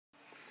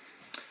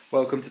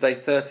Welcome to day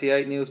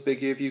 38, Neil's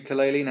Big U of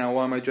Ukulele. Now,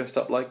 why am I dressed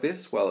up like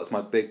this? Well, it's my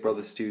big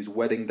brother Stu's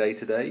wedding day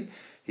today.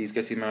 He's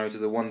getting married to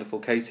the wonderful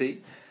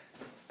Katie.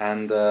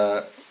 And,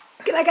 G'day,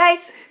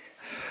 guys!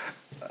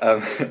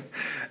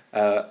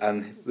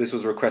 and this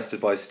was requested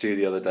by Stu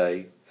the other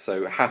day.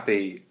 So,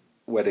 happy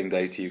wedding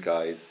day to you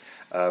guys.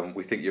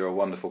 We think you're a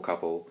wonderful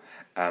couple.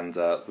 And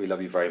we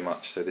love you very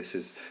much. So this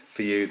is,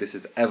 for you, this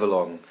is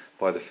Everlong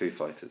by the Foo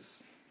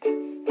Fighters.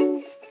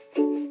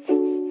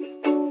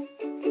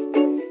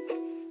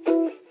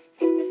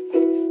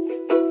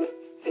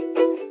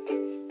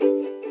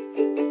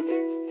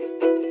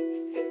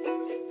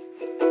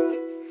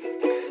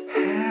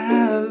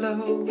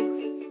 Hello,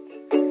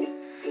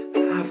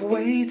 I've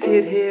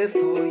waited here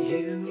for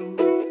you,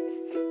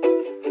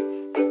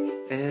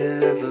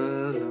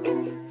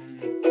 Everlong.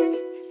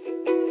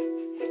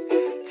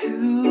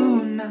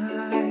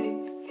 Tonight,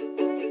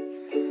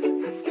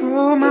 I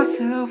throw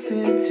myself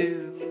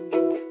into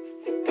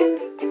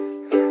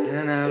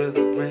and out of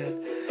the red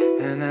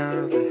and out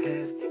of the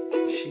head.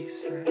 She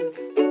said,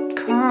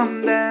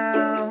 calm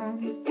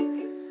down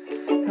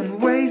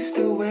and waste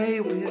away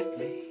with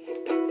me.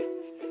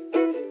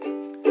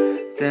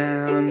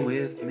 Down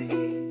with me.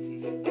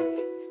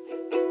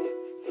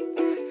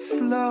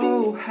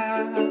 Slow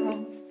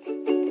how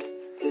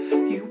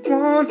you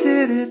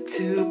wanted it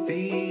to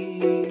be.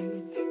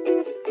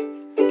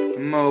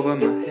 I'm over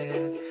my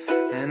head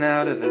and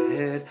out of her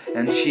head,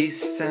 and she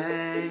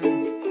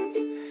sang.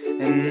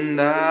 And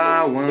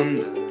I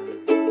wonder,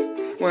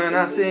 when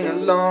I sing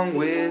along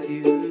with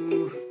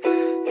you,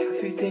 if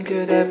everything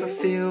could ever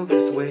feel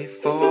this way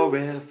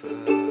forever.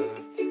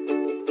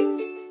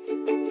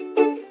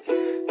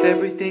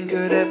 Everything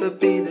could ever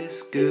be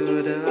this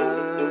good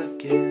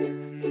again.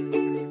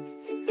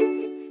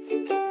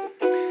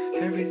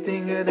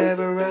 Everything I'd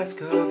ever ask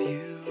of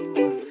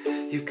you,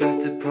 you've got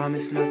to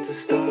promise not to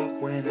stop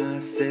when I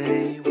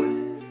say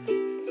when.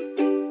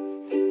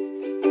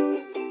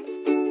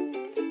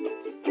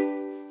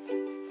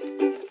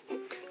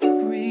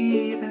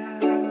 Breathe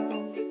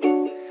out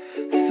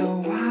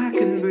so I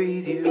can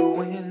breathe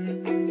you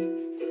in.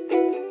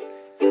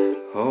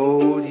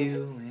 Hold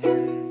you in.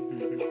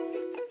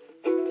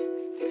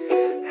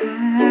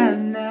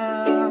 And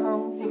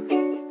now,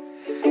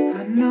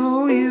 I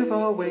know you've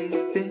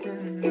always been.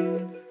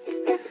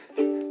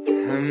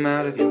 I'm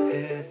out of your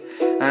head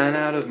and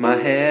out of my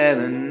head,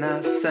 and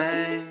I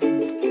sang.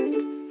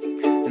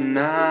 And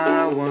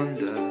I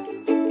wonder,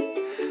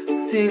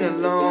 sing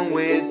along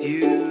with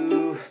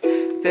you,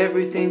 if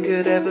everything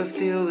could ever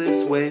feel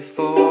this way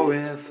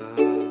forever.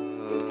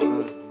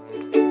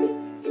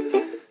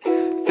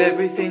 If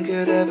everything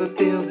could ever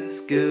feel this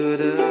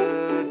good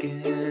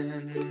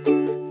again.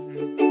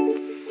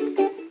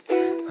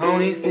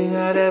 Only thing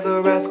I'd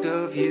ever ask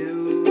of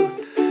you,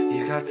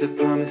 you got to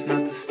promise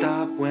not to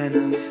stop when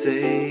I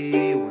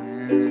say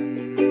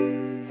when.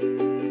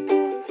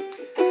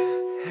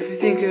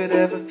 Everything could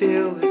ever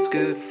feel this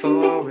good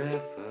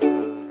forever.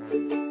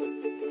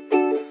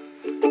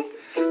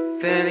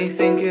 If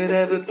anything could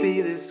ever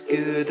be this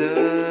good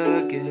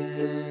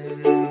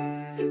again.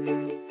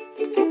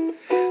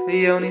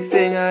 The only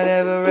thing I'd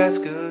ever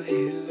ask of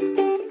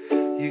you,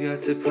 you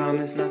got to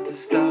promise not to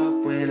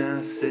stop when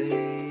I say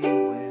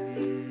when.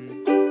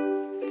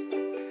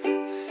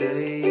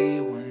 Say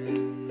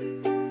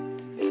when,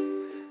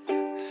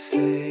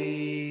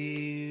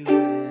 say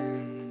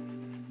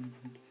when.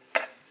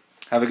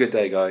 Have a good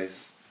day,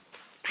 guys.